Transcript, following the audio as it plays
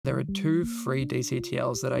There are two free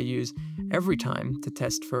DCTLs that I use every time to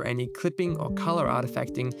test for any clipping or color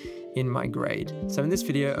artifacting in my grade. So in this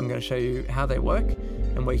video, I'm going to show you how they work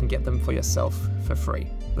and where you can get them for yourself for free.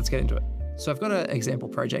 Let's get into it. So I've got an example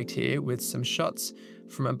project here with some shots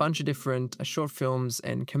from a bunch of different short films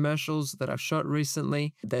and commercials that I've shot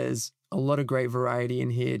recently. There's a lot of great variety in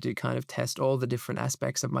here to kind of test all the different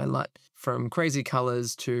aspects of my LUT, from crazy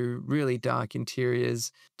colors to really dark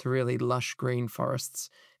interiors to really lush green forests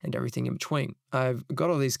and everything in between. I've got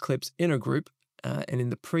all these clips in a group, and in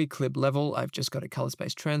the pre-clip level, I've just got a color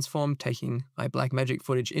space transform, taking my Blackmagic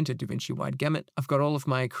footage into DaVinci Wide Gamut. I've got all of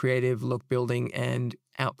my creative look building and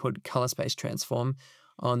output color space transform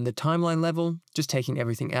on the timeline level, just taking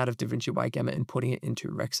everything out of DaVinci Wide Gamut and putting it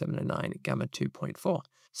into Rec 709 Gamma 2.4.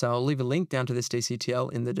 So I'll leave a link down to this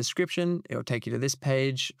DCTL in the description. It'll take you to this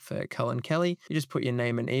page for Cullen Kelly. You just put your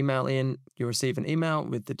name and email in. You'll receive an email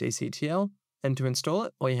with the DCTL. And to install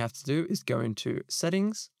it, all you have to do is go into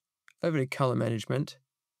Settings, over to Color Management,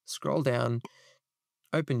 scroll down,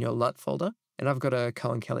 open your LUT folder. And I've got a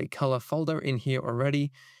Cullen Kelly color folder in here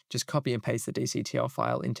already. Just copy and paste the DCTL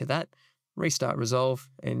file into that, restart Resolve,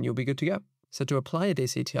 and you'll be good to go. So to apply a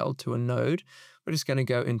DCTL to a node, we're just going to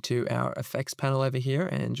go into our effects panel over here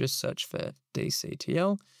and just search for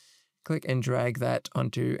DCTL. Click and drag that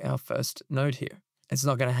onto our first node here. It's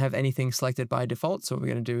not going to have anything selected by default, so what we're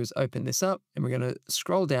going to do is open this up and we're going to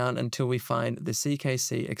scroll down until we find the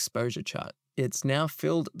CKC exposure chart. It's now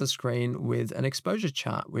filled the screen with an exposure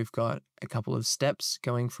chart. We've got a couple of steps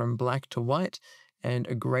going from black to white and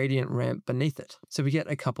a gradient ramp beneath it. So we get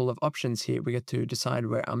a couple of options here. We get to decide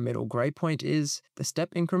where our middle gray point is, the step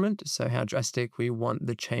increment, so how drastic we want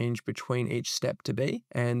the change between each step to be,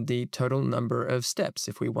 and the total number of steps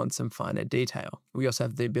if we want some finer detail. We also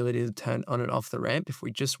have the ability to turn on and off the ramp if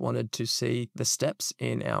we just wanted to see the steps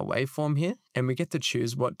in our waveform here, and we get to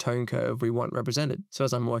choose what tone curve we want represented. So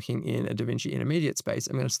as I'm working in a DaVinci Intermediate space,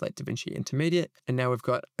 I'm going to select DaVinci Intermediate, and now we've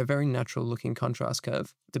got a very natural looking contrast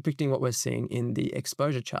curve depicting what we're seeing in the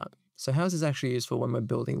exposure chart. So how is this actually useful when we're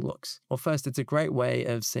building looks? Well, first, it's a great way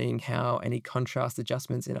of seeing how any contrast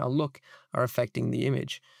adjustments in our look are affecting the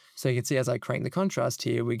image. So you can see as I crank the contrast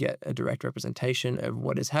here, we get a direct representation of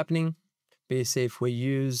what is happening. But you see, if we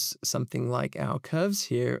use something like our curves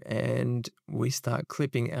here and we start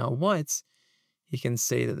clipping our whites, you can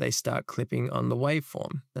see that they start clipping on the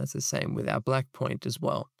waveform. That's the same with our black point as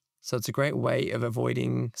well. So it's a great way of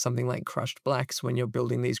avoiding something like crushed blacks when you're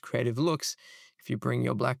building these creative looks. If you bring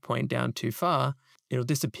your black point down too far, it'll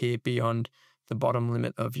disappear beyond the bottom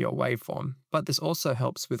limit of your waveform. But this also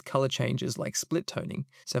helps with color changes like split toning.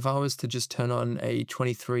 So if I was to just turn on a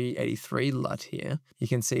 2383 LUT here, you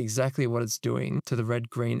can see exactly what it's doing to the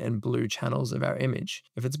red, green, and blue channels of our image.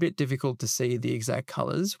 If it's a bit difficult to see the exact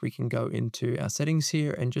colors, we can go into our settings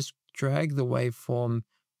here and just drag the waveform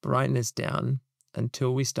brightness down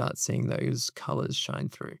until we start seeing those colors shine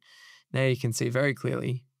through. Now you can see very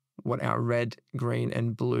clearly what our red, green,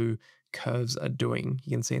 and blue curves are doing.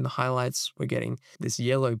 You can see in the highlights, we're getting this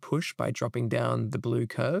yellow push by dropping down the blue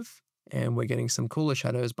curve, and we're getting some cooler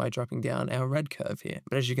shadows by dropping down our red curve here.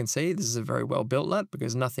 But as you can see, this is a very well built LUT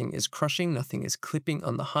because nothing is crushing, nothing is clipping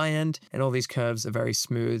on the high end, and all these curves are very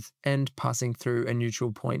smooth and passing through a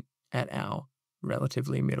neutral point at our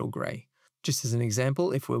relatively middle gray. Just as an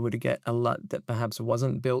example, if we were to get a LUT that perhaps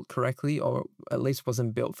wasn't built correctly, or at least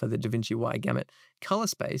wasn't built for the DaVinci Wide Gamut color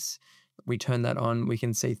space, we turn that on, we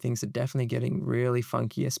can see things are definitely getting really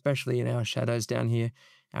funky, especially in our shadows down here.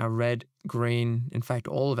 Our red, green, in fact,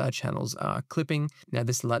 all of our channels are clipping. Now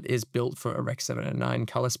this LUT is built for a Rec 709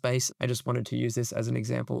 color space. I just wanted to use this as an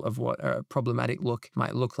example of what a problematic look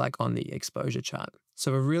might look like on the exposure chart.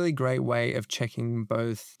 So a really great way of checking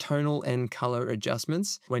both tonal and color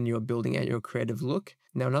adjustments when you're building out your creative look.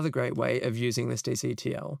 Now another great way of using this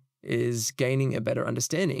DCTL is gaining a better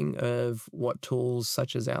understanding of what tools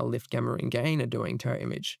such as our lift, gamma, and gain are doing to our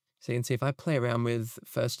image. So you can see if I play around with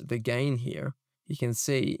first the gain here, you can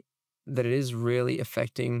see that it is really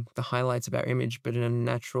affecting the highlights of our image, but in a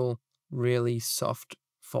natural, really soft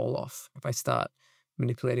fall off. If I start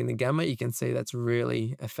manipulating the gamma, you can see that's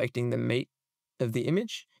really affecting the meat of the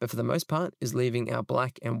image, but for the most part is leaving our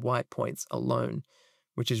black and white points alone,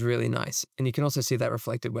 which is really nice. And you can also see that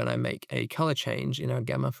reflected when I make a color change in our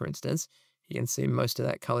gamma, for instance. You can see most of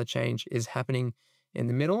that color change is happening in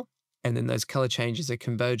the middle, and then those color changes are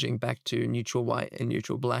converging back to neutral white and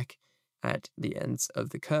neutral black at the ends of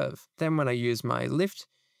the curve. Then when I use my lift,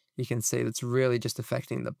 you can see that's really just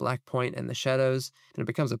affecting the black point and the shadows, and it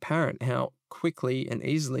becomes apparent how quickly and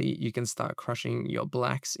easily you can start crushing your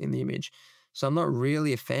blacks in the image. So I'm not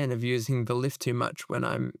really a fan of using the lift too much when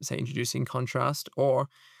I'm, say, introducing contrast or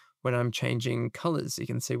when I'm changing colors. You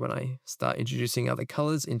can see when I start introducing other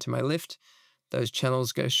colors into my lift, those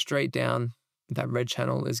channels go straight down. That red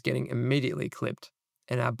channel is getting immediately clipped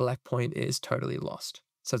and our black point is totally lost.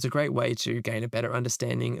 So it's a great way to gain a better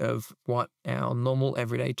understanding of what our normal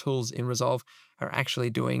everyday tools in Resolve are actually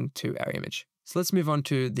doing to our image. So let's move on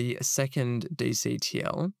to the second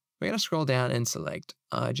DCTL. We're going to scroll down and select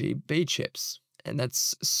RGB chips, and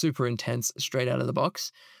that's super intense straight out of the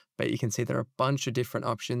box, but you can see there are a bunch of different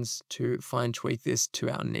options to fine tweak this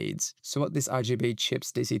to our needs. So what this RGB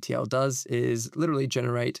chips DCTL does is literally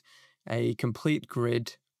generate a complete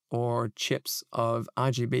grid or chips of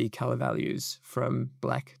RGB color values from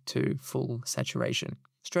black to full saturation.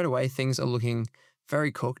 Straight away, things are looking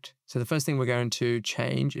very cooked. So the first thing we're going to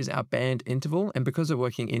change is our band interval. And because we're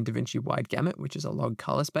working in DaVinci Wide Gamut, which is a log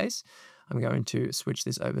color space, I'm going to switch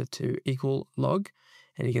this over to equal log.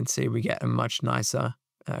 And you can see we get a much nicer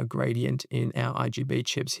gradient in our RGB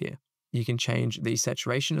chips here. You can change the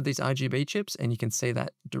saturation of these RGB chips, and you can see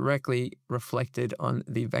that directly reflected on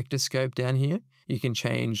the vector scope down here. You can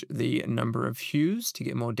change the number of hues to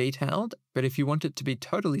get more detailed, but if you want it to be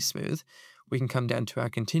totally smooth, we can come down to our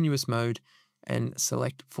continuous mode and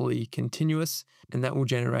select fully continuous, and that will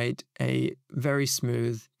generate a very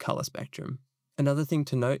smooth color spectrum. Another thing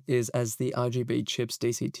to note is as the RGB chips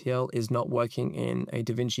DCTL is not working in a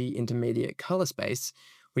DaVinci intermediate color space,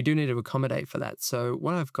 we do need to accommodate for that. So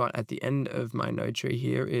what I've got at the end of my node tree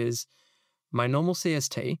here is my normal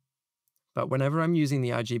CST, but whenever I'm using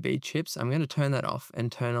the RGB chips, I'm going to turn that off and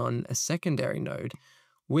turn on a secondary node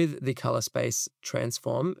with the color space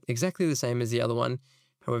transform, exactly the same as the other one.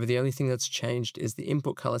 However, the only thing that's changed is the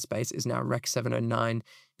input color space is now Rec 709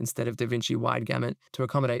 instead of DaVinci Wide Gamut to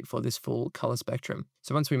accommodate for this full color spectrum.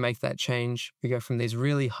 So once we make that change, we go from these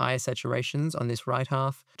really high saturations on this right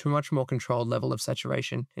half to a much more controlled level of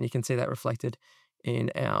saturation. And you can see that reflected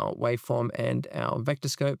in our waveform and our vector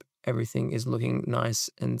scope. Everything is looking nice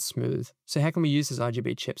and smooth. So how can we use this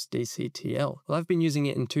RGB chips DCTL? Well, I've been using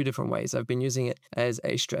it in two different ways. I've been using it as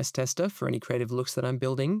a stress tester for any creative looks that I'm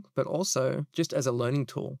building, but also just as a learning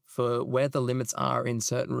tool for where the limits are in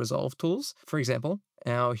certain Resolve tools. For example,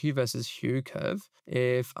 our hue versus hue curve.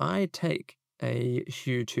 If I take a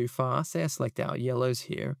hue too far, say I select our yellows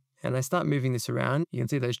here, and I start moving this around, you can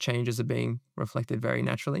see those changes are being reflected very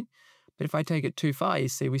naturally. But if I take it too far, you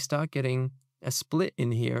see we start getting a split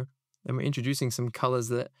in here, and we're introducing some colors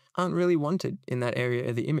that aren't really wanted in that area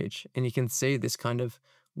of the image. And you can see this kind of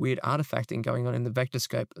weird artifacting going on in the vector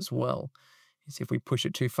scope as well. You see if we push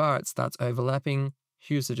it too far, it starts overlapping,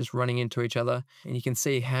 hues are just running into each other, and you can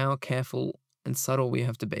see how careful and subtle we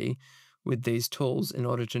have to be with these tools in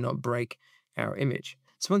order to not break our image.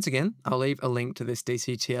 So once again, I'll leave a link to this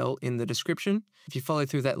DCTL in the description. If you follow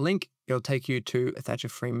through that link, it'll take you to Thatcher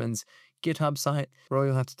Freeman's GitHub site, where all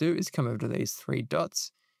you'll have to do is come over to these three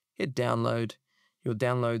dots, hit download. You'll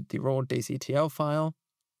download the raw DCTL file,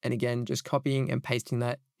 and again, just copying and pasting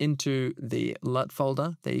that into the LUT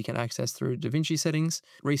folder that you can access through DaVinci settings,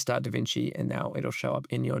 restart DaVinci, and now it'll show up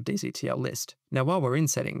in your DCTL list. Now, while we're in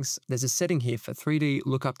settings, there's a setting here for 3D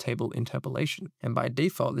lookup table interpolation, and by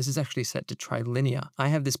default, this is actually set to Trilinear. I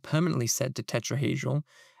have this permanently set to Tetrahedral,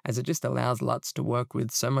 as it just allows LUTs to work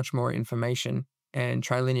with so much more information, and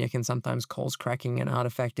Trilinear can sometimes cause cracking and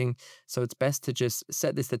artifacting, so it's best to just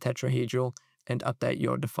set this to Tetrahedral and update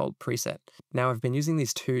your default preset. Now, I've been using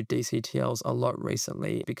these two DCTLs a lot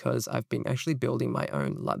recently because I've been actually building my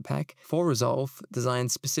own LUT pack for Resolve,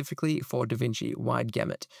 designed specifically for DaVinci Wide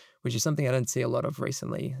Gamut, which is something I don't see a lot of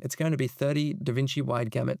recently. It's going to be 30 DaVinci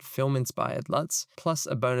Wide Gamut film-inspired LUTs, plus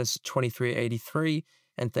a bonus 2383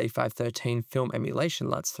 and 3513 film emulation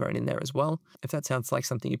LUTs thrown in there as well. If that sounds like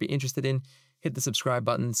something you'd be interested in, hit the subscribe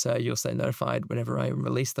button so you'll stay notified whenever I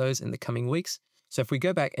release those in the coming weeks. So if we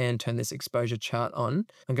go back and turn this exposure chart on,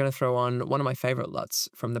 I'm going to throw on one of my favorite LUTs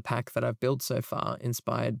from the pack that I've built so far,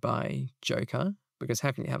 inspired by Joker, because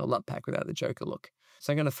how can you have a LUT pack without the Joker look?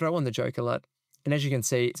 So I'm going to throw on the Joker LUT, and as you can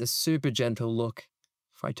see, it's a super gentle look.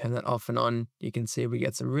 If I turn that off and on, you can see we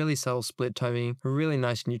get some really subtle split toning, a really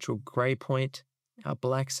nice neutral gray point. Our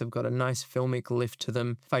blacks have got a nice filmic lift to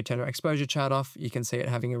them. If I turn our exposure chart off, you can see it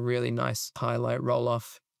having a really nice highlight roll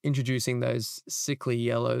off, introducing those sickly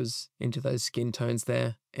yellows into those skin tones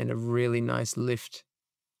there, and a really nice lift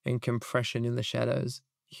and compression in the shadows.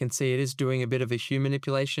 You can see it is doing a bit of a hue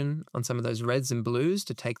manipulation on some of those reds and blues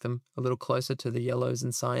to take them a little closer to the yellows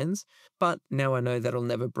and cyans. But now I know that'll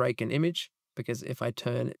never break an image, because if I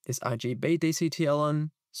turn this RGB DCTL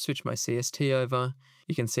on, switch my CST over,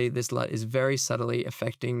 you can see this LUT is very subtly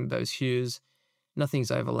affecting those hues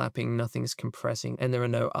Nothing's overlapping, nothing's compressing, and there are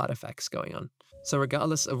no artifacts going on. So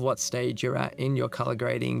regardless of what stage you're at in your color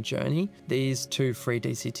grading journey, these two free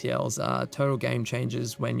DCTLs are total game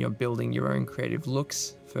changers when you're building your own creative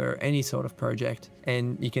looks for any sort of project.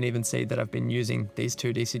 And you can even see that I've been using these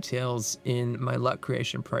two DCTLs in my LUT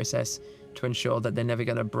creation process to ensure that they're never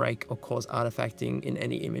going to break or cause artifacting in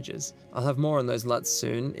any images. I'll have more on those LUTs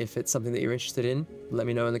soon. If it's something that you're interested in, let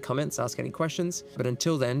me know in the comments, ask any questions. But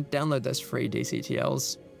until then, download those free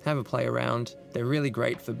DCTLs, have a play around. They're really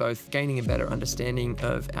great for both gaining a better understanding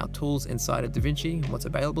of our tools inside of DaVinci, what's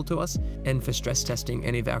available to us, and for stress testing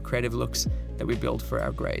any of our creative looks that we build for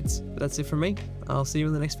our grades. But that's it from me. I'll see you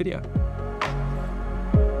in the next video.